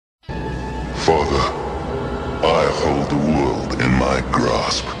Father, I hold the world in my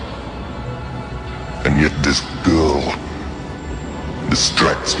grasp. And yet this girl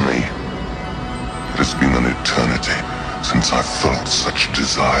distracts me. It has been an eternity since I felt such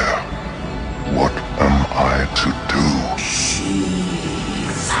desire. What am I to do? She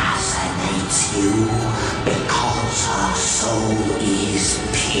fascinates you because her soul is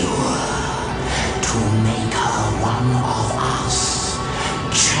pure. To make her one of us,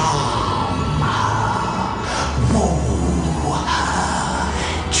 charm her, woo her,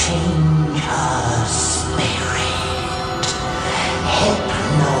 change her spirit,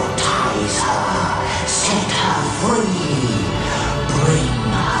 hypnotize her, set her free, bring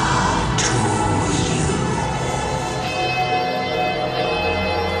her to you.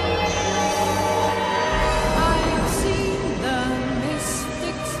 I've seen the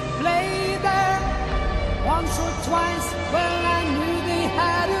mystics play there once or twice. Well, I knew they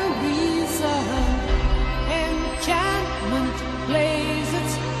had a reason. Enchantment plays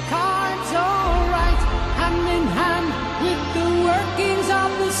its cards all right, hand in hand with the workings of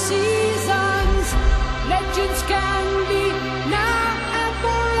the seasons. Legends can be now and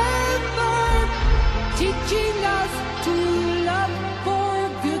forever, teaching us to love for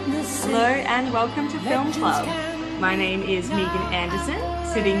goodness sake. Hello and welcome to Film Legends Club. can My name is Megan Anderson.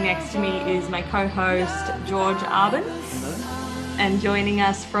 Sitting next to me is my co-host George Arbin. And joining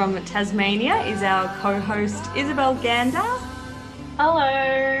us from Tasmania is our co-host Isabel Gander.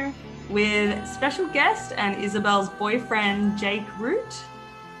 Hello. With special guest and Isabel's boyfriend Jake Root.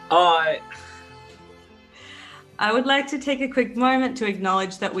 Hi. I would like to take a quick moment to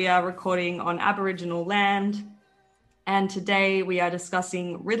acknowledge that we are recording on Aboriginal land. And today we are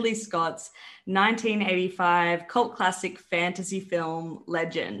discussing Ridley Scott's 1985 cult classic fantasy film,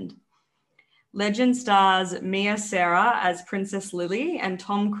 Legend. Legend stars Mia Sara as Princess Lily and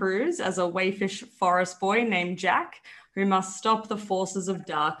Tom Cruise as a waifish forest boy named Jack, who must stop the forces of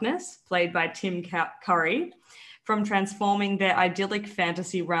darkness, played by Tim Curry, from transforming their idyllic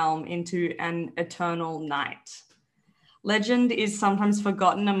fantasy realm into an eternal night. Legend is sometimes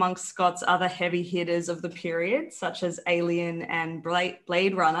forgotten amongst Scott's other heavy hitters of the period, such as Alien and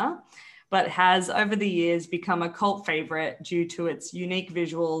Blade Runner, but has over the years become a cult favorite due to its unique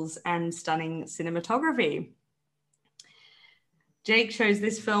visuals and stunning cinematography. Jake chose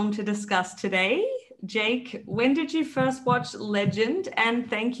this film to discuss today. Jake, when did you first watch Legend? And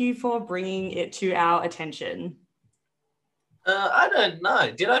thank you for bringing it to our attention. I don't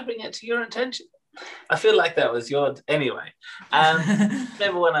know. Did I bring it to your attention? I feel like that was yours. Anyway,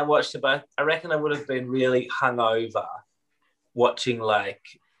 remember when I watched it both, I reckon I would have been really hungover watching like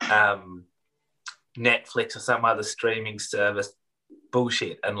Netflix or some other streaming service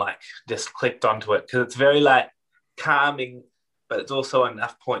bullshit and like just clicked onto it because it's very like calming, but it's also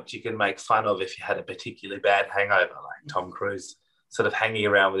enough points you can make fun of if you had a particularly bad hangover, like Tom Cruise sort of hanging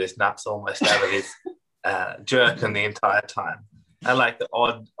around with his nuts almost out of his jerkin the entire time, and like the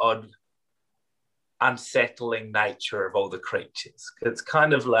odd unsettling nature of all the creatures. It's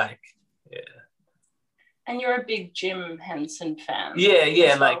kind of like, yeah. And you're a big Jim Henson fan. Yeah,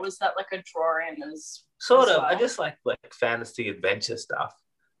 as well. like Was that like a draw in as sort as of? well? I just like fantasy adventure stuff,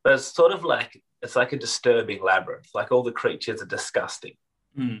 but it's sort of like it's like a disturbing labyrinth. Like all the creatures are disgusting.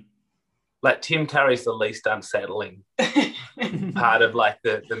 Mm. Like Tim Curry's the least unsettling part of like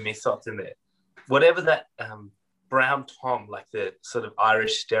the mythos in there. Whatever that brown Tom, like the sort of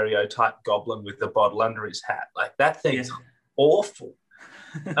Irish stereotype goblin with the bottle under his hat, like that thing's awful.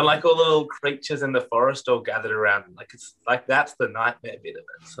 And like all the little creatures in the forest all gathered around, like it's like that's the nightmare bit of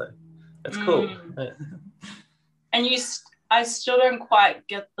it. So it's cool. Yeah. And I still don't quite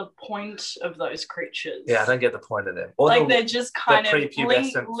get the point of those creatures. Yeah, I don't get the point of them. Or like they're just kind of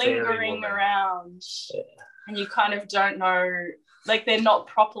prepubescent fairy lingering woman. around, Yeah. and you kind of don't know. Like they're not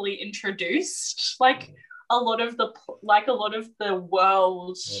properly introduced. Like a lot of the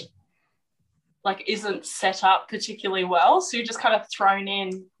world, like isn't set up particularly well. So you're just kind of thrown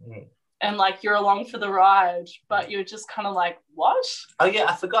in, and like you're along for the ride, but you're just kind of like, what? Oh yeah,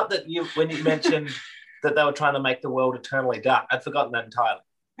 I forgot that when you mentioned that they were trying to make the world eternally dark. I'd forgotten that entirely.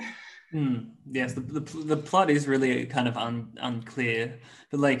 Yes, the plot is really kind of unclear,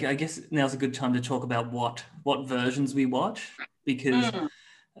 but like I guess now's a good time to talk about what versions we watch, because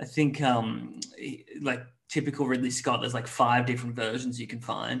I think like typical Ridley Scott, there's like 5 different versions you can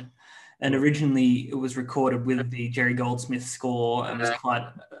find, and originally it was recorded with the Jerry Goldsmith score and was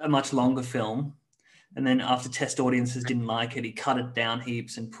quite a much longer film. And then after test audiences didn't like it, he cut it down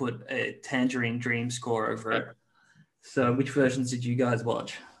heaps and put a Tangerine Dream score over it. So which versions did you guys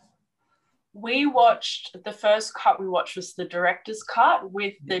watch? we watched, the first cut we watched was the director's cut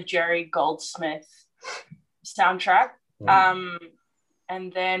with the Jerry Goldsmith soundtrack.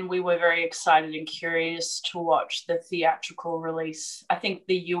 And then we were very excited and curious to watch the theatrical release. I think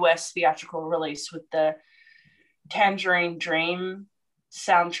the US theatrical release with the Tangerine Dream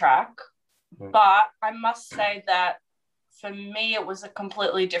soundtrack. But I must say that for me, it was a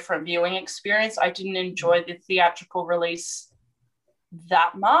completely different viewing experience. I didn't enjoy the theatrical release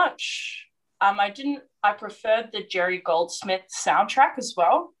that much. I preferred the Jerry Goldsmith soundtrack as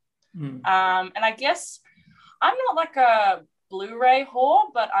well. And I guess I'm not like a Blu-ray whore,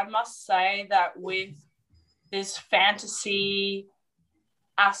 but I must say that with this fantasy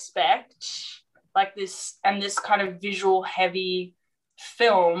aspect, like this, and this kind of visual heavy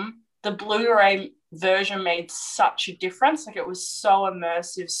film, the Blu-ray version made such a difference. Like, it was so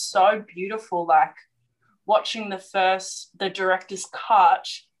immersive, so beautiful. Like, watching the director's cut,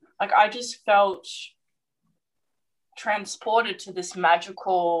 like, I just felt transported to this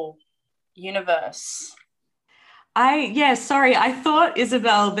magical universe. Sorry, I thought,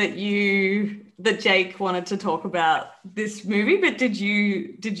 Isabel, that Jake wanted to talk about this movie, but did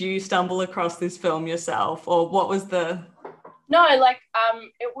you stumble across this film yourself, or what was the? No, like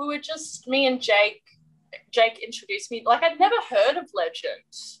we were just, me and Jake. Jake introduced me. Like, I'd never heard of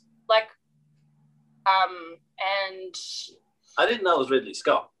Legend. Like, and I didn't know it was Ridley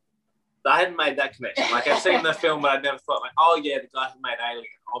Scott. I hadn't made that connection. Like, I've seen the film, but I never thought, like, oh yeah, the guy who made Alien,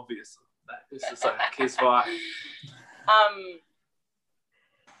 obviously. This is like his vibe.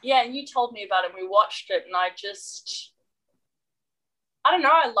 Yeah, and you told me about it. We watched it, and I don't know,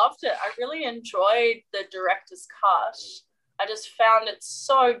 I loved it. I really enjoyed the director's cut. I just found it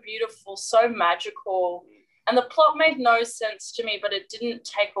so beautiful, so magical, and the plot made no sense to me, but it didn't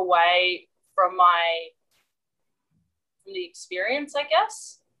take away from the experience, I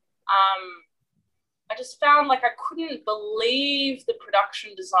guess. I just found, like, I couldn't believe the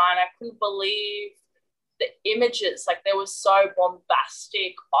production design. I couldn't believe the images. Like, they were so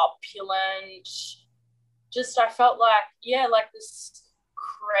bombastic, opulent. Just, I felt like, yeah, like this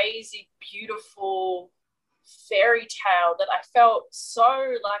crazy, beautiful fairy tale that I felt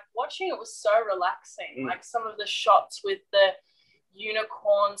so, like, watching it was so relaxing. Like, some of the shots with the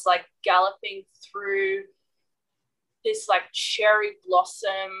unicorns, like, galloping through this, like, cherry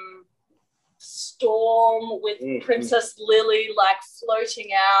blossom storm with Princess Lily, like, floating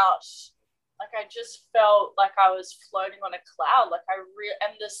out. Like, I just felt like I was floating on a cloud. Like,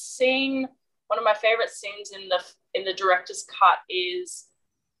 and the scene, one of my favorite scenes in the director's cut is,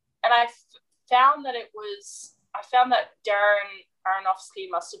 and I found that Darren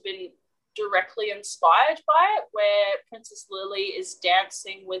Aronofsky must have been directly inspired by it, where Princess Lily is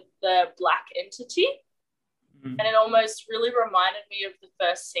dancing with the black entity. And it almost really reminded me of the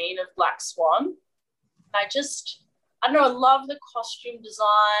first scene of Black Swan. I don't know, I love the costume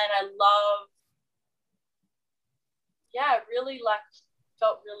design. I really, like,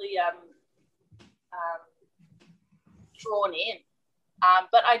 felt really drawn in.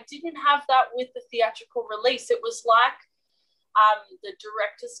 But I didn't have that with the theatrical release. It was like the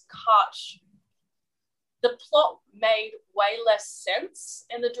director's cut, the plot made way less sense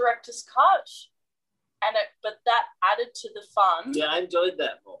in the director's cut. But that added to the fun. Yeah, I enjoyed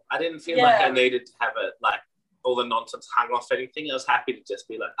that more. I didn't feel like I needed to have it, like, all the nonsense hung off anything. I was happy to just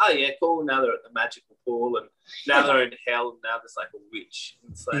be like, oh yeah, cool. Now they're at the magical pool, and now they're in hell, and now there's like a witch.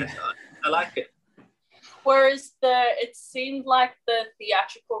 It's like, I like it. Whereas it seemed like the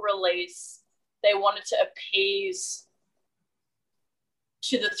theatrical release, they wanted to appease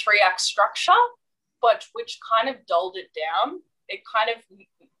to the 3-act structure, but which kind of dulled it down. It kind of,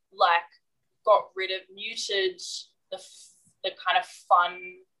 like, muted the kind of fun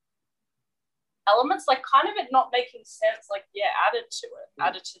elements, like, kind of it not making sense, like, yeah, added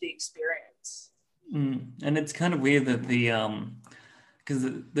to the experience. And it's kind of weird that because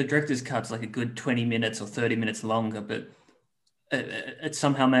the director's cut's like a good 20 minutes or 30 minutes longer, but it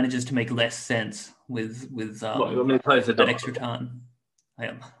somehow manages to make less sense with that extra time. I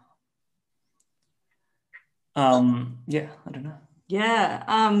don't know.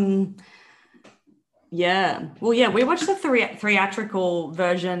 Well, we watched the theatrical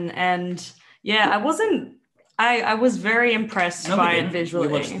version, and I was very impressed by it visually.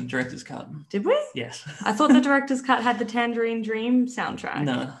 We watched the director's cut. Did we? Yes. I thought the director's cut had the Tangerine Dream soundtrack.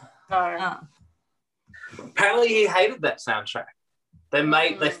 No. Apparently he hated that soundtrack.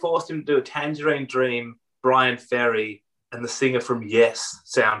 They forced him to do a Tangerine Dream, Brian Ferry, and the singer from Yes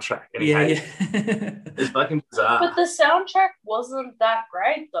soundtrack. And he Yeah, hates it. It's fucking bizarre. But the soundtrack wasn't that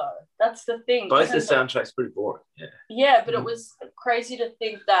great, though. That's the thing. Both the soundtracks pretty boring. Yeah. Yeah, but it was crazy to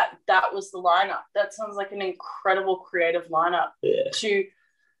think that that was the lineup. That sounds like an incredible creative lineup. Yeah.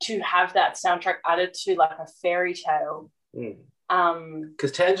 To have that soundtrack added to like a fairy tale.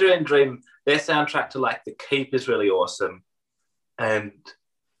 Because Tangerine Dream, their soundtrack to like The Keep is really awesome, and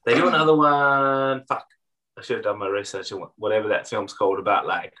they do another one. Fuck, I should have done my research on whatever that film's called about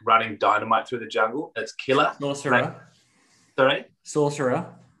like running dynamite through the jungle. It's killer. Sorcerer. Like, sorry?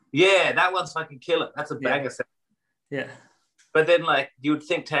 Sorcerer. Yeah, that one's fucking killer. That's a banger sound. Yeah. But then like you would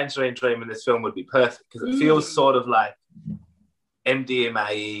think Tangerine Dream in this film would be perfect because it feels sort of like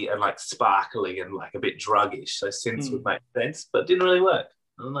MDMA and like sparkly and like a bit druggish. So synths would make sense, but it didn't really work.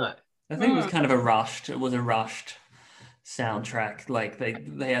 I don't know. I think it was kind of a rushed soundtrack. Like they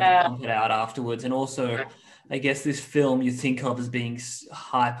had to pump it out afterwards. And also, I guess this film you think of as being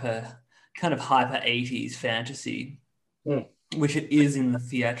hyper 80s fantasy, which it is in the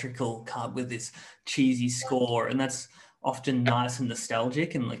theatrical cut with this cheesy score. And that's often nice and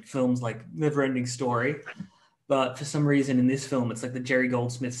nostalgic in like films like Neverending Story. But for some reason in this film, it's like the Jerry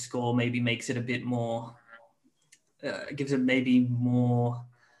Goldsmith score maybe makes it a bit more, gives it maybe more,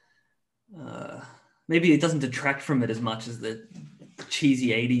 maybe it doesn't detract from it as much as the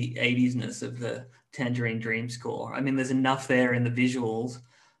cheesy 80s-ness of the Tangerine Dream score. I mean, there's enough there in the visuals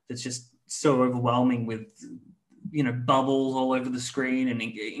that's just so overwhelming with, you know, bubbles all over the screen and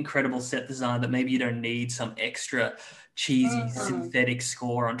incredible set design that maybe you don't need some extra cheesy synthetic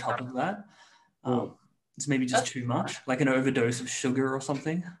score on top of that. It's maybe just too much, like an overdose of sugar or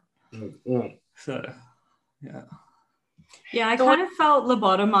something. So, yeah. Yeah, I kind of felt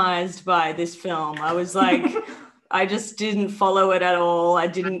lobotomized by this film. I was like, I just didn't follow it at all. I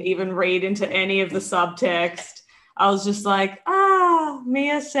didn't even read into any of the subtext. I was just like,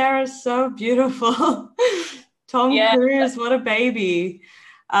 Mia Sarah's so beautiful. Tom Cruise, what a baby.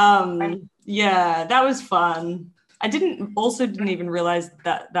 Yeah, that was fun. I didn't even realize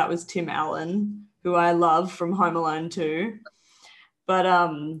that was Tim Allen, who I love from Home Alone 2. But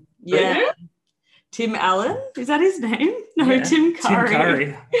yeah. Tim Allen? Is that his name? No, yeah. Tim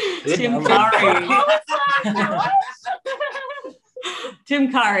Curry. Tim Curry. Tim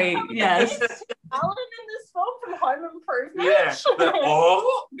Curry, yes. Allen in this film from Home Improvement? Yeah.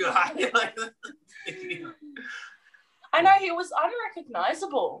 Guy. I know, he was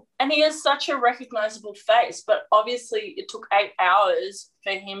unrecognizable, and he has such a recognizable face, but obviously it took 8 hours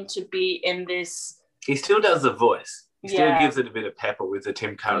for him to be in this. He still does the voice. He still gives it a bit of pepper with the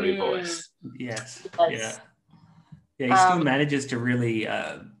Tim Curry voice. Yes. Yeah. Yeah, he still manages to really,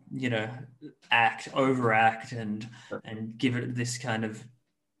 overact and give it this kind of,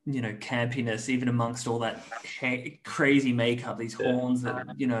 campiness, even amongst all that crazy makeup, these horns that,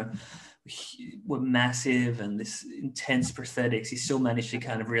 were massive and this intense prosthetics. He still managed to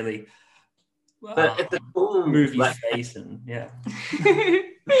kind of really move his face and,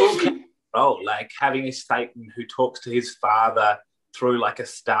 like having a Satan who talks to his father through like a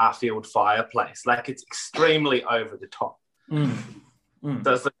Starfield fireplace. Like it's extremely over the top.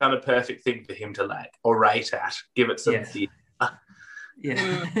 That's the kind of perfect thing for him to like orate at, give it some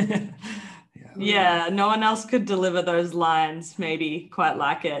Yeah, no one else could deliver those lines maybe quite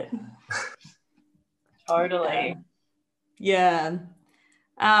like it. Totally. Yeah.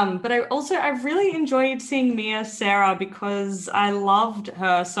 But I really enjoyed seeing Mia Sarah because I loved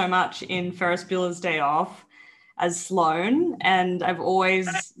her so much in Ferris Bueller's Day Off as Sloane, and I've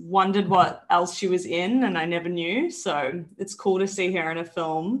always wondered what else she was in, and I never knew. So it's cool to see her in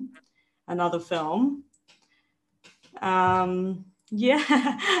another film. Yeah,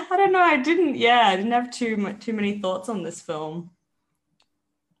 I don't know. I didn't have too many thoughts on this film.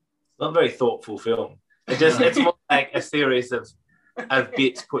 It's not a very thoughtful film. It's more like a series of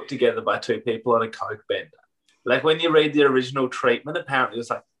bits put together by two people on a coke bender. Like when you read the original treatment, apparently it was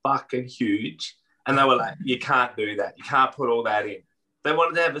like fucking huge, and they were like, you can't do that, you can't put all that in. They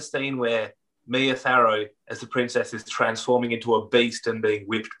wanted to have a scene where Mia Farrow as the princess is transforming into a beast and being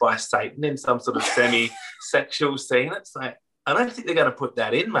whipped by Satan in some sort of semi-sexual scene. It's like, I don't think they're going to put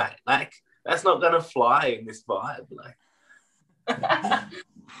that in, mate. Like, that's not going to fly in this vibe. Like,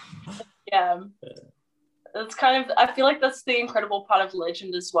 yeah. It's kind of, I feel like that's the incredible part of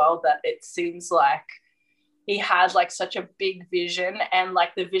Legend as well, that it seems like he had like such a big vision, and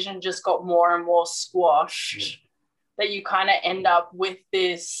like the vision just got more and more squashed, that you kind of end up with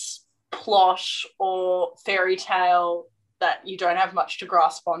this plot or fairy tale that you don't have much to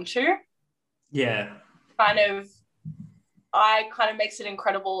grasp onto. Yeah. Kind of makes it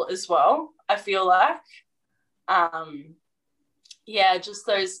incredible as well, I feel like. Yeah, just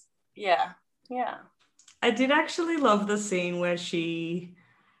those. Yeah. I did actually love the scene where she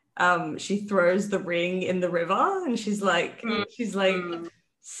throws the ring in the river, and she's like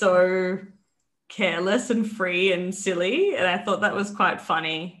so careless and free and silly, and I thought that was quite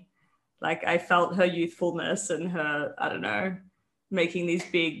funny. Like, I felt her youthfulness and her, I don't know, making these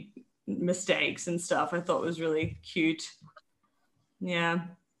big mistakes and stuff. I thought was really cute. Yeah.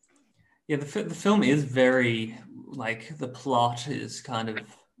 Yeah, the film is very, like, the plot is kind of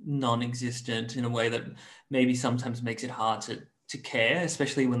non-existent in a way that maybe sometimes makes it hard to care,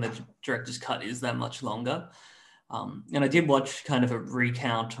 especially when the director's cut is that much longer. And I did watch kind of a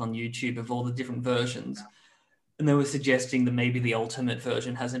recount on YouTube of all the different versions, and they were suggesting that maybe the ultimate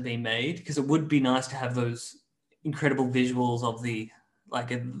version hasn't been made, because it would be nice to have those incredible visuals of the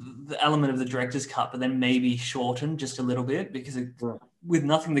element of the director's cut, but then maybe shortened just a little bit, because with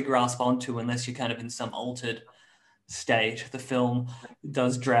nothing to grasp onto unless you're kind of in some altered state, the film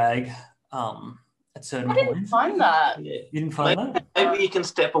does drag at certain points. I didn't find that. You didn't find that? Maybe you can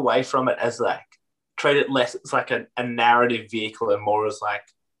step away from it as like, treat it less as like a narrative vehicle and more as like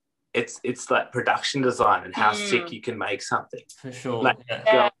it's like production design and how sick you can make something. For sure. Like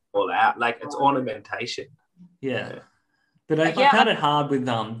go all out. Like it's ornamentation. Yeah. But I found it hard with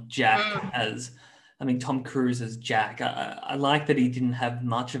Jack as, I mean, Tom Cruise as Jack. I like that he didn't have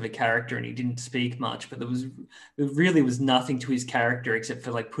much of a character and he didn't speak much, but there really was nothing to his character except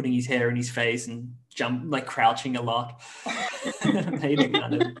for like putting his hair in his face and crouching a lot.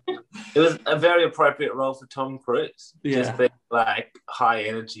 It was a very appropriate role for Tom Cruise. Yeah. Just being like high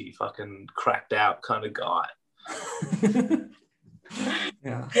energy, fucking cracked out kind of guy.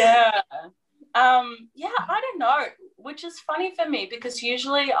 Yeah. I don't know, which is funny for me because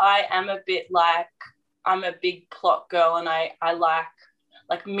usually I am a bit like, I'm a big plot girl and I like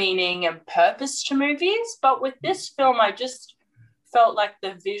meaning and purpose to movies. But with this film, I just felt like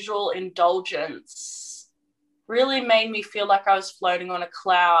the visual indulgence really made me feel like I was floating on a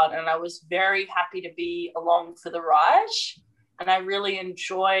cloud, and I was very happy to be along for the ride. And I really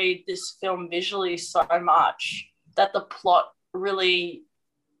enjoyed this film visually so much that the plot really,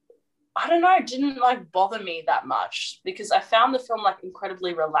 I don't know, didn't like bother me that much, because I found the film like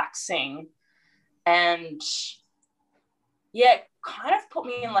incredibly relaxing, and yeah, it kind of put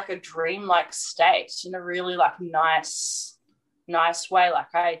me in like a dreamlike state in a really like nice way.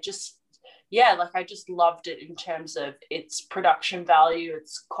 Like I just loved it in terms of its production value,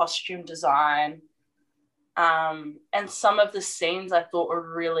 its costume design, and some of the scenes I thought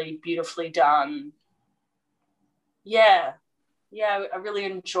were really beautifully done. Yeah, I really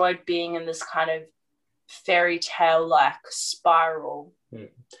enjoyed being in this kind of fairy tale like spiral.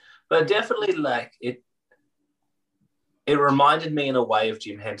 But definitely like it reminded me in a way of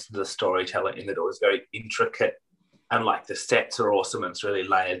Jim Henson, the storyteller, in that it was very intricate and like the sets are awesome and it's really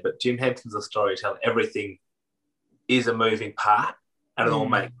layered. But Jim Henson's a storyteller. Everything is a moving part and it all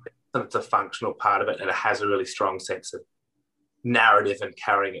makes sense. It's a functional part of it and it has a really strong sense of narrative and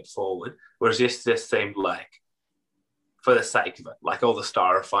carrying it forward. Whereas this just seemed like, for the sake of it, like all the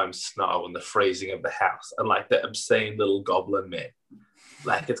styrofoam snow and the freezing of the house and like the obscene little goblin men.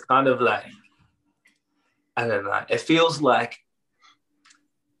 Like it's kind of like, I don't know, it feels like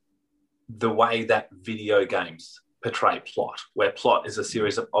the way that video games portray plot, where plot is a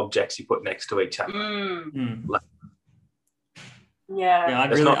series of objects you put next to each other. Like,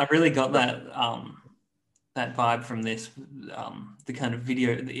 I really got that that vibe from this, the kind of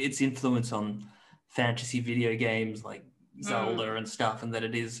video, its influence on fantasy video games like Zelda and stuff, and that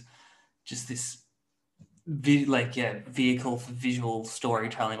it is just this vehicle for visual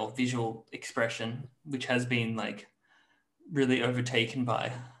storytelling or visual expression, which has been like really overtaken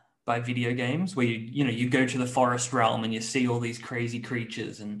by video games, where you go to the forest realm and you see all these crazy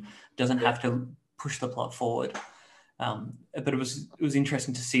creatures and doesn't have to push the plot forward. But it was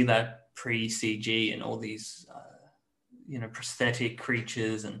interesting to see that pre-CG and all these prosthetic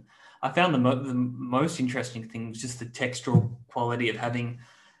creatures. And I found the most interesting thing was just the textural quality of having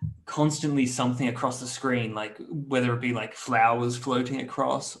constantly something across the screen, like whether it be like flowers floating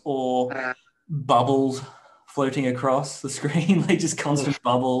across or bubbles floating across the screen, like just constant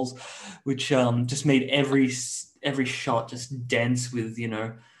bubbles, which just made every shot just dense with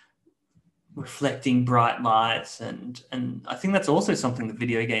reflecting bright lights, and I think that's also something that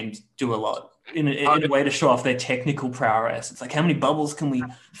video games do a lot in a way to show off their technical prowess. It's like, how many bubbles can we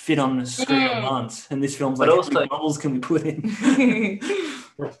fit on the screen at once? And this film's like, how many bubbles can we put in?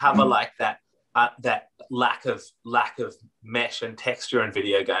 Have a like that lack of mesh and texture in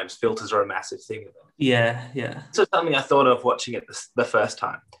video games. Filters are a massive thing. Yeah. So something I thought of watching it the first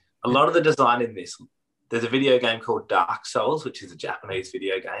time. A lot of the design in this there's a video game called Dark Souls, which is a Japanese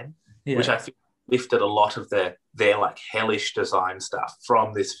video game, Yeah. which I think lifted a lot of their like hellish design stuff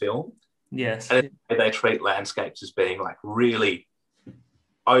from this film. Yes. And they treat landscapes as being like really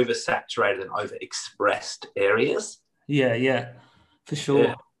oversaturated and overexpressed areas. Yeah, for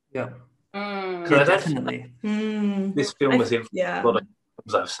sure. Yeah. Definitely. This film was in a lot of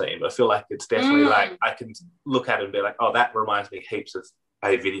films I've seen, but I feel like it's definitely like I can look at it and be like, oh, that reminds me heaps of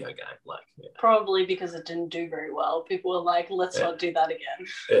a video game. Like, Probably because it didn't do very well. People were like, let's not do that again.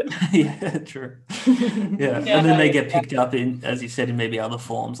 Yeah, true. Yeah. And then they get picked up in, as you said, in maybe other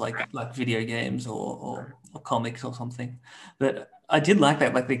forms like video games or comics or something. But I did like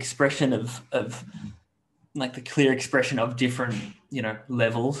that, like the expression of like the clear expression of different,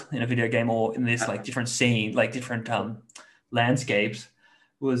 levels in a video game or in this like different scene, like different landscapes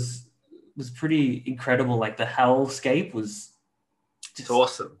was pretty incredible. Like the hellscape was just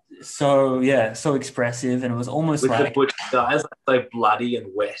awesome. So so expressive, and it was almost with like the butch guys, like so bloody and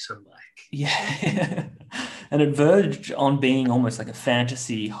wet and like and it verged on being almost like a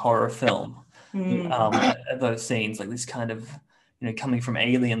fantasy horror film. At those scenes, like this kind of coming from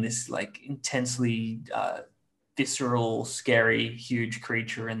Alien, this like intensely visceral, scary, huge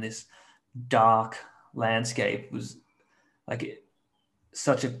creature in this dark landscape was like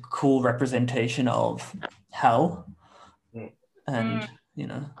such a cool representation of hell. And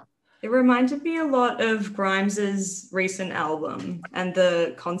it reminded me a lot of Grimes's recent album and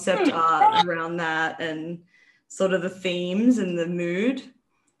the concept art around that, and sort of the themes and the mood,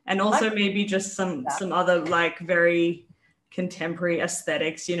 and also maybe just some other like very contemporary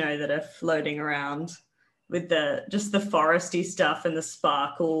aesthetics, that are floating around with the foresty stuff and the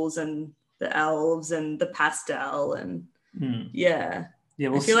sparkles and the elves and the pastel and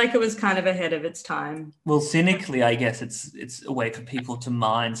I feel like it was kind of ahead of its time. Well, cynically, I guess it's a way for people to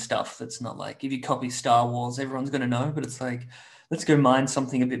mine stuff that's not like, if you copy Star Wars, everyone's going to know, but it's like, let's go mine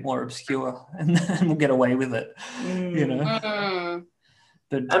something a bit more obscure and then we'll get away with it,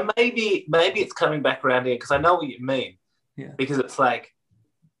 But and maybe it's coming back around here, because I know what you mean. Yeah. Because it's like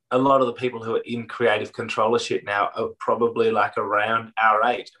a lot of the people who are in creative controllership now are probably like around our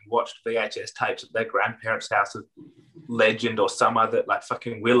age and watched VHS tapes at their grandparents' house of Legend or some other like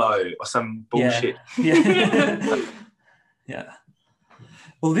fucking Willow or some bullshit. Yeah.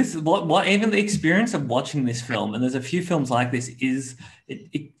 Well, this is what even the experience of watching this film, and there's a few films like this, is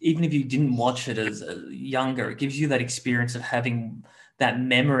it even if you didn't watch it as younger, it gives you that experience of having that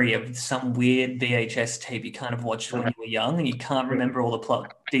memory of some weird VHS tape you kind of watched when you were young and you can't remember all the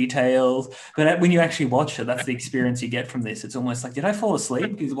plot details. But when you actually watch it, that's the experience you get from this. It's almost like, did I fall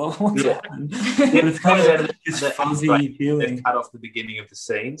asleep? Because what's happened? But it's kind of this fuzzy feeling. Cut off the beginning of the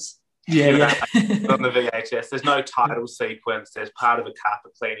scenes. Yeah. On the VHS, there's no title sequence. There's part of a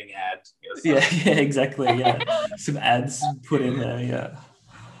carpet cleaning ad. Yeah, exactly. Yeah, some ads put in there.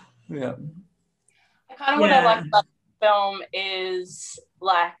 Yeah. Kind of what I like about the film is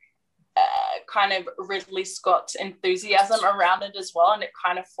like kind of Ridley Scott's enthusiasm around it as well, and it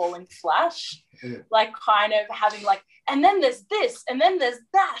kind of falling flash, like kind of having like, and then there's this, and then there's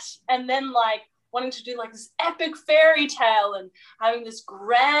that, and then like wanting to do like this epic fairy tale and having this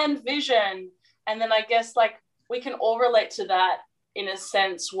grand vision. And then I guess like we can all relate to that in a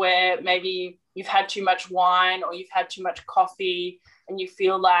sense where maybe you've had too much wine or you've had too much coffee and you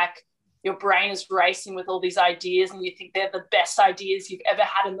feel like your brain is racing with all these ideas and you think they're the best ideas you've ever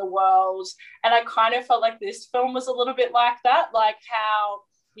had in the world. And I kind of felt like this film was a little bit like that, like how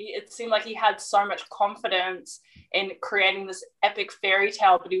it seemed like he had so much confidence in creating this epic fairy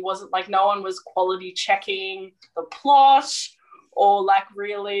tale, but he wasn't like, no one was quality checking the plot or like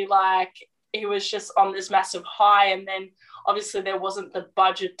really like he was just on this massive high. And then obviously there wasn't the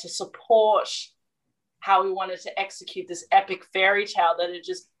budget to support how he wanted to execute this epic fairy tale, that it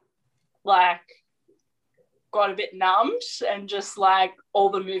just like got a bit numbed and just like all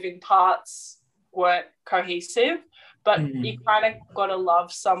the moving parts weren't cohesive. But you kind of got to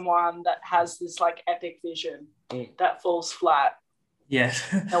love someone that has this like epic vision that falls flat. Yes.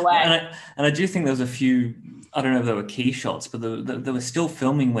 No way. And I do think there was a few, I don't know if they were key shots, but they were still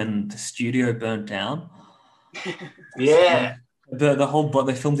filming when the studio burnt down. Yeah. So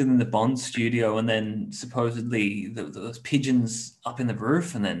they filmed it in the Bond studio, and then supposedly there was pigeons up in the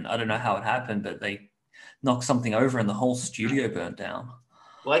roof, and then I don't know how it happened, but they knocked something over and the whole studio burnt down.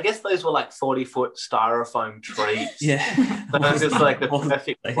 Well, I guess those were like 40-foot styrofoam trees. Yeah. So it was just like the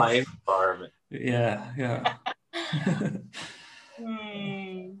perfect flame environment. Yeah.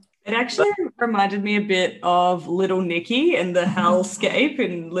 I It actually reminded me a bit of Little Nicky and the hellscape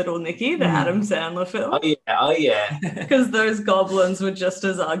in Little Nicky, the Adam Sandler film. Oh yeah. Because those goblins were just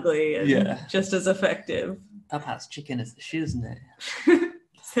as ugly and Yeah. just as effective. Papa's chicken is the shiznit.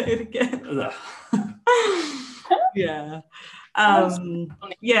 Say it again. Ugh. Yeah.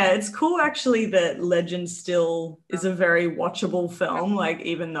 Yeah, it's cool actually that Legend still is a very watchable film, like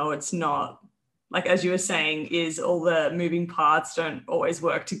even though it's not, like as you were saying, is all the moving parts don't always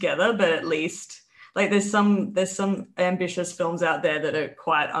work together, but at least like there's some ambitious films out there that are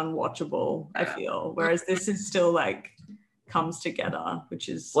quite unwatchable, I feel, whereas this is still like comes together, which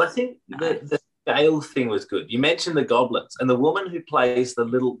is Well, I think the scale thing was good. You mentioned the goblins, and the woman who plays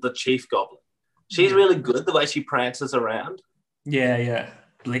the chief goblin, she's really good, the way she prances around. Yeah.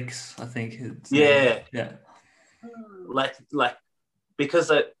 Blix, I think. Yeah. Yeah. Like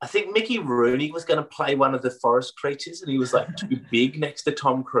because I think Mickey Rooney was going to play one of the forest creatures, and he was like too big next to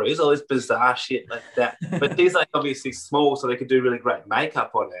Tom Cruise, all this bizarre shit like that. But she's like obviously small, so they could do really great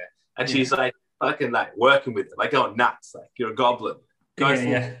makeup on her. And she's like fucking like working with it, like going nuts, like you're a goblin. Go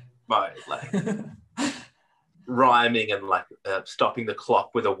for mode, like rhyming and like stopping the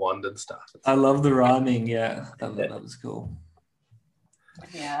clock with a wand and stuff. I love the rhyming. Yeah, that was cool.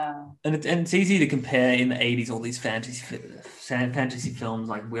 Yeah. And it's easy to compare in the 80s all these fantasy films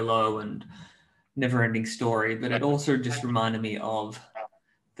like Willow and Neverending Story, but it also just reminded me of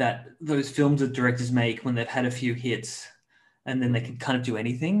that those films that directors make when they've had a few hits and then they can kind of do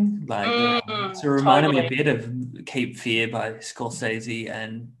anything. Like so it reminded me a bit of Cape Fear by Scorsese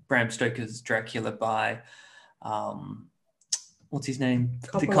and Bram Stoker's Dracula by what's his name?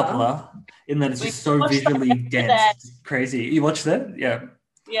 Coppola. In that it's just so visually dense. It's crazy. You watched that? Yeah.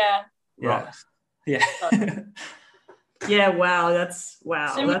 Yeah. Yeah. Yeah, wow, that's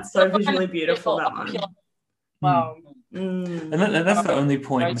so visually beautiful, that one. Wow. And that's the only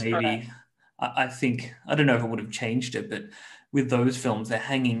point maybe I think, I don't know if it would have changed it, but with those films, they're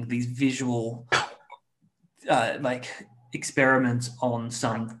hanging these visual like experiments on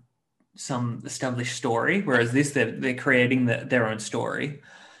some established story, whereas this they're creating their own story,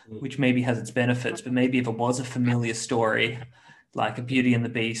 which maybe has its benefits, but maybe if it was a familiar story like a Beauty and the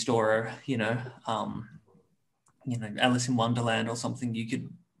Beast or Alice in Wonderland or something,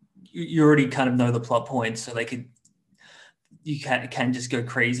 you already kind of know the plot points, so you can just go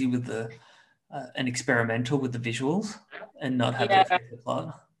crazy with an experimental with the visuals and not have to affect the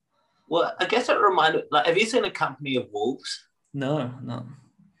plot. Well, I guess it reminded, like, have you seen A Company of Wolves? No.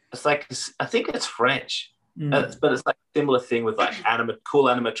 It's like, I think it's French, but it's like a similar thing with like cool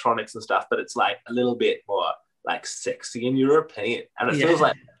animatronics and stuff, but it's like a little bit more like sexy and European. And it feels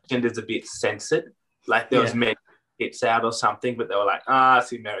like it's a bit censored. Like there was many hits out or something, but they were like, it's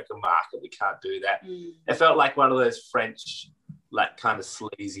the American market, we can't do that. It felt like one of those French, like kind of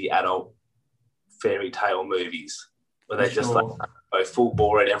sleazy adult fairy tale movies where they just like go full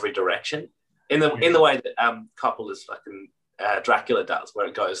bore in every direction. In the way that Coppola's fucking Dracula does, where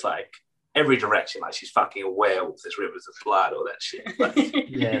it goes like every direction, like she's fucking a werewolf, there's rivers of blood, all that shit. Like,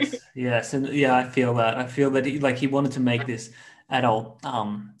 yes, and I feel that he wanted to make this adult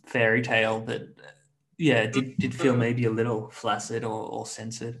fairy tale that did feel maybe a little flaccid or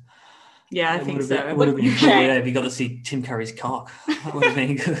censored. Yeah, I think so. It would have been cool if you got to see Tim Curry's cock. That would have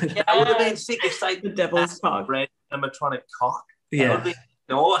been good. Yeah, it would have been sick if say the devil's cock, red animatronic cock. Yeah, that would have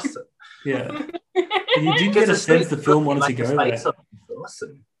been awesome. Yeah, and you did get a sense the film wanted to go there.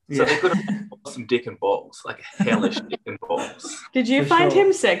 Awesome. So they could have some dick and balls, like a hellish dick and balls. Did you find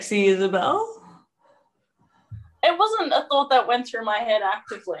him sexy, Isabel? It wasn't a thought that went through my head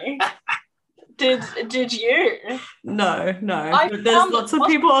actively. Did you? No. But there's lots of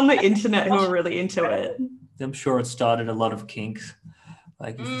people on the internet who are really into it. I'm sure it started a lot of kinks.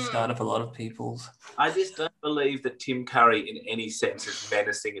 Like it's the start of a lot of people's. I just don't believe that Tim Curry in any sense is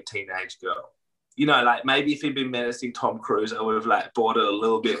menacing a teenage girl. You know, like maybe if he'd been menacing Tom Cruise, I would have like bought it a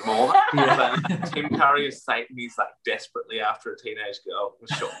little bit more. But like, Tim Curry is Satan. He's like desperately after a teenage girl. For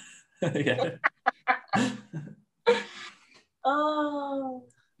sure. Yeah. Oh.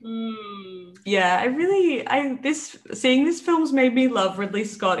 Yeah, seeing this film's made me love Ridley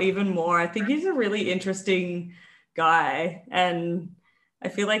Scott even more. I think he's a really interesting guy, and I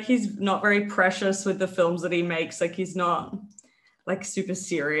feel like he's not very precious with the films that he makes. Like he's not like super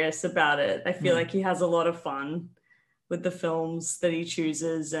serious about it. I feel like he has a lot of fun with the films that he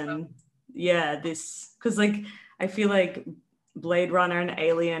chooses, and because like I feel like Blade Runner and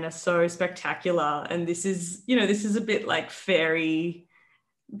Alien are so spectacular, and this is a bit like fairy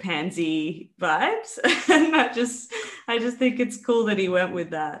pansy vibes, and I just think it's cool that he went with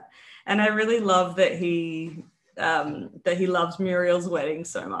that. And I really love that he that he loves Muriel's wedding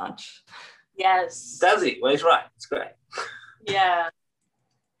so much. Yes. Does he? Well, he's right. It's great. Yeah.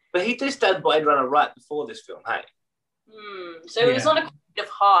 But he just done Blade Runner right before this film, hey? So it was on a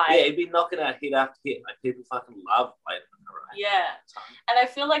creative high. Yeah, he'd been knocking out hit after hit. Like, people fucking love Blade Runner, right? Yeah. And I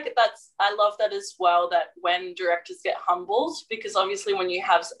feel like I love that as well, that when directors get humbled, because obviously when you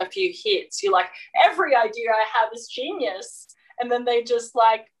have a few hits, you're like, every idea I have is genius. And then they just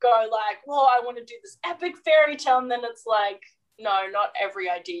like go like, well, I want to do this epic fairy tale. And then it's like, no, not every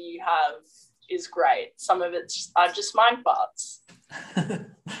idea you have is great. Some of it are just mind farts.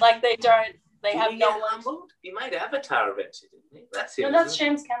 Like they have no humbled. He made Avatar eventually, didn't he? That's him. No, that's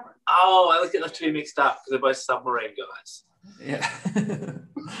James Cameron. Oh, I look at the two mixed up because they're both submarine guys. Yeah.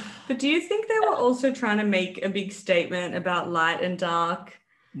 But do you think they were also trying to make a big statement about light and dark?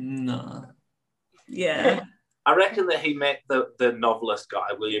 No. Yeah. I reckon that he met the novelist guy,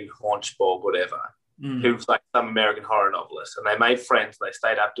 William Hornschborg, whatever, who was like some American horror novelist, and they made friends and they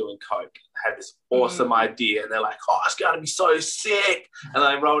stayed up doing coke, had this awesome idea, and they're like, oh, it's going to be so sick. And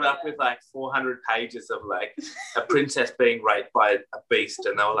they rolled up with like 400 pages of like a princess being raped by a beast,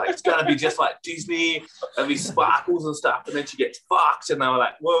 and they were like, it's going to be just like Disney, there'll be sparkles and stuff, and then she gets fucked, and they were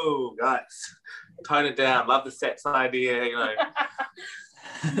like, whoa, guys, tone it down, love the sets idea, you know.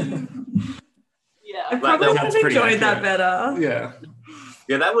 Yeah. I probably would have enjoyed that better. Yeah.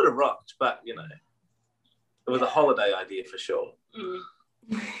 Yeah, that would have rocked, but, you know, it was a holiday idea for sure.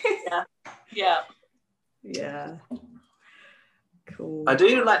 Yeah. Yeah. Yeah. Cool. I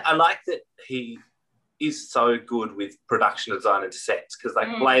like that he is so good with production design and sets, because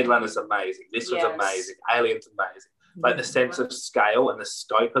like Blade Runner's amazing. This was amazing. Alien's amazing. Like the sense of scale and the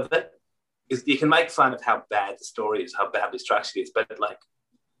scope of it is, you can make fun of how bad the story is, how badly structured it is, but like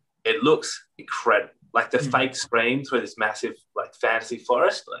it looks incredible. Like the fake screens through this massive like fantasy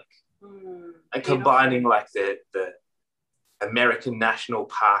forest, like and combining like the American National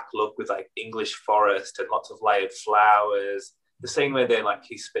Park look with like English forest and lots of layered flowers. The scene where they're like,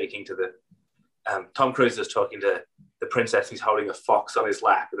 he's speaking to the Tom Cruise is talking to the princess, he's holding a fox on his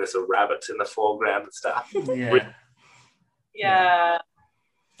lap and there's a rabbit in the foreground and stuff. Yeah.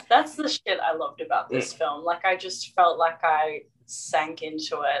 That's the shit I loved about this film. Like I just felt like I sank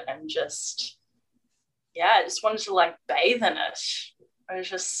into it and just I just wanted to like bathe in it. It was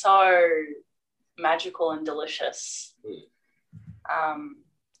just so magical and delicious.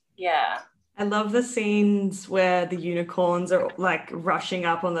 I love the scenes where the unicorns are like rushing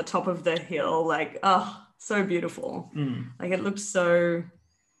up on the top of the hill, like, oh, so beautiful. Like it looks so,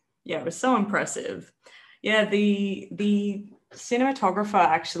 it was so impressive. Yeah, the cinematographer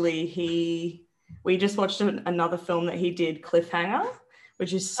actually, we just watched another film that he did, Cliffhanger,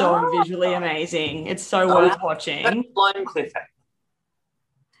 which is so visually amazing. It's so worth watching. That's Stallone Cliffhanger.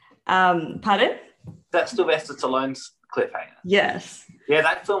 Pardon? That's Sylvester Stallone's Cliffhanger. Yes. Yeah,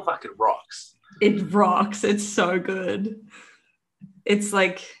 that film fucking rocks. It rocks. It's so good. It's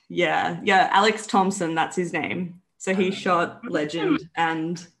like, Alex Thompson, that's his name. So he shot Legend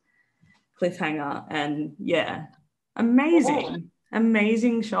and Cliffhanger, and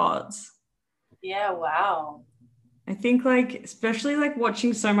amazing shots. Yeah, wow. I think like, especially like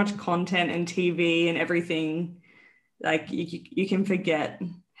watching so much content and TV and everything, like you can forget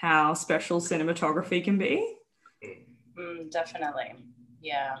how special cinematography can be. Definitely.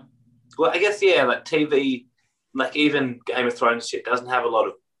 Yeah. Well, I guess, like TV, like even Game of Thrones shit doesn't have a lot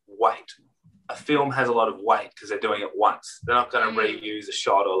of weight. A film has a lot of weight because they're doing it once. They're not going to reuse a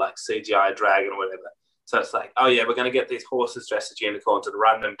shot or like CGI a dragon or whatever. So it's like, oh yeah, we're going to get these horses dressed as unicorns and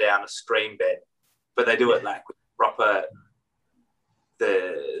run them down a stream bed. But they do it like with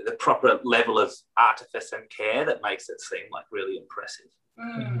the proper level of artifice and care that makes it seem like really impressive.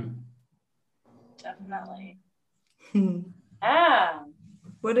 Definitely.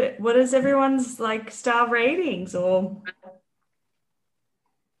 What is everyone's like star ratings or?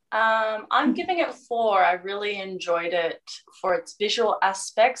 I'm giving it 4. I really enjoyed it for its visual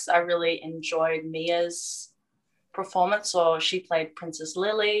aspects. I really enjoyed Mia's performance, or she played Princess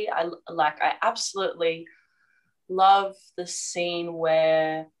Lily. I absolutely love the scene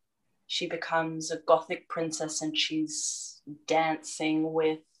where she becomes a gothic princess and she's dancing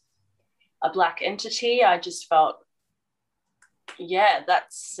with a black entity. I just felt, that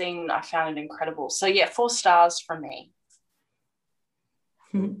scene, I found it incredible. So 4 stars from me.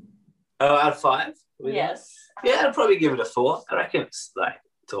 Oh, out of 5? Yes. Yeah, I'd probably give it a 4. I reckon it's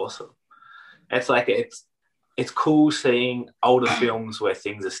awesome. It's like it's cool seeing older films where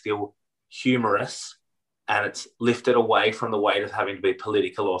things are still humorous and it's lifted away from the weight of having to be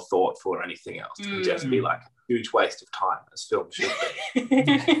political or thoughtful or anything else. It can just be like a huge waste of time, as film should be.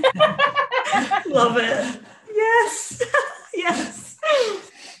 Love it. yes. Yes.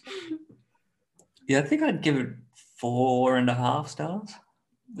 Yeah, I think I'd give it 4.5 stars.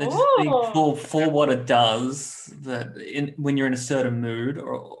 I just Ooh. think for what it does, that when you're in a certain mood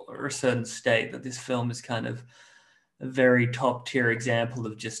or a certain state, that this film is kind of a very top tier example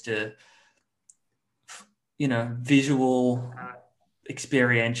of just a, visual,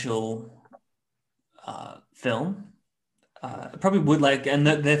 experiential film. I probably would like, and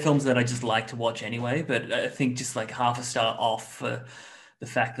they're films that I just like to watch anyway, but I think just like half a star off for the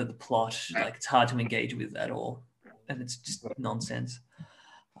fact that the plot, like, it's hard to engage with at all. And it's just nonsense.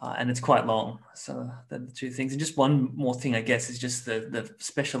 And it's quite long. So they're the two things. And just one more thing, I guess, is just the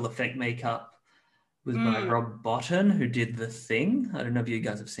special effect makeup was by Rob Bottin, who did The Thing. I don't know if you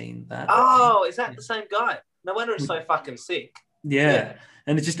guys have seen that. Oh, is that the same guy? No wonder it's so fucking sick. Yeah.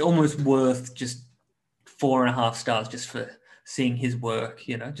 And it's just almost worth just 4.5 stars just for seeing his work,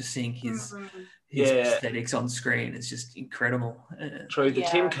 just seeing his aesthetics on screen. It's just incredible. True. The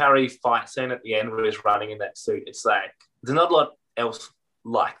Tim Curry fight scene at the end where he's running in that suit, it's like, there's not a lot else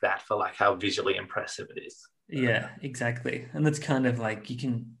like that for like how visually impressive it is. Yeah, exactly. And that's kind of like, you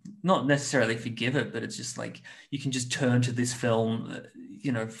can not necessarily forgive it, but it's just like you can just turn to this film,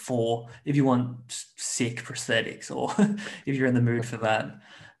 for if you want sick prosthetics or if you're in the mood for that.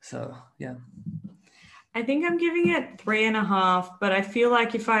 So yeah, I think I'm giving it 3.5, but I feel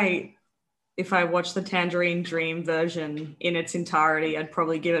like if I watch the Tangerine Dream version in its entirety, I'd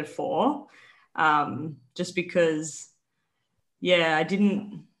probably give it 4, just because I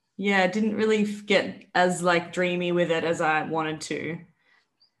didn't really get as like dreamy with it as I wanted to.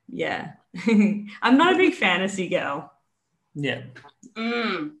 Yeah. I'm not a big fantasy girl. Yeah.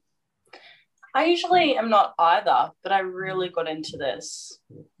 I usually am not either, but I really got into this.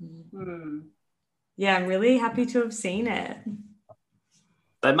 Yeah, I'm really happy to have seen it.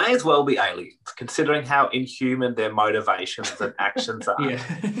 They may as well be aliens, considering how inhuman their motivations and actions are.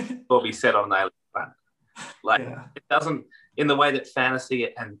 Will be set on an alien planet. Like, it doesn't, in the way that fantasy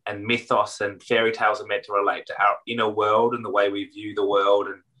and mythos and fairy tales are meant to relate to our inner world and the way we view the world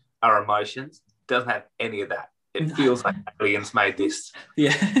and our emotions, it doesn't have any of that. It feels like aliens made this.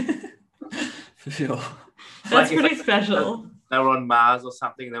 Yeah, for sure. That's like pretty special. They were on Mars or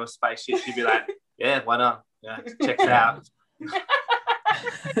something, and there were spaceships, you'd be like, yeah, why not? Yeah, check it out.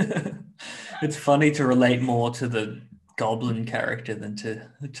 It's funny to relate more to the goblin character than to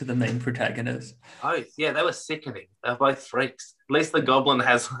the main protagonist. Oh, yeah, they were sickening. They were both freaks. At least the goblin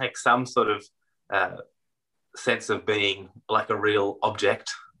has like some sort of sense of being like a real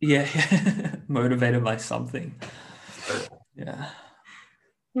object. Yeah. Motivated by something. Yeah.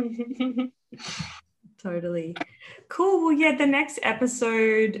 Totally. Cool. Well, yeah, the next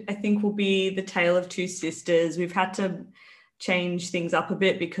episode, I think, will be The Tale of Two Sisters. We've had to change things up a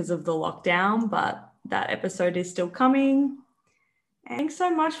bit because of the lockdown, but that episode is still coming. Thanks so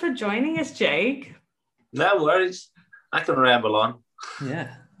much for joining us, Jake. No worries. I can ramble on.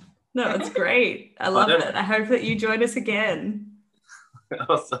 Yeah. No, it's great. I love it. I hope that you join us again.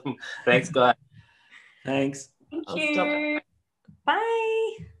 Awesome. Thanks, guys. Thanks. Thank you.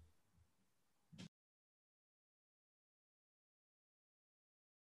 Bye.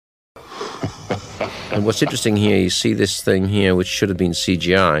 And what's interesting here, you see this thing here, which should have been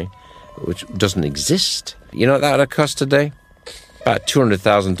CGI, which doesn't exist. You know what that would have cost today? About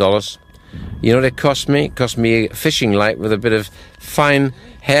 $200,000. You know what it cost me? It cost me a fishing light with a bit of fine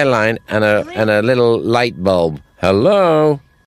hairline and a little light bulb. Hello?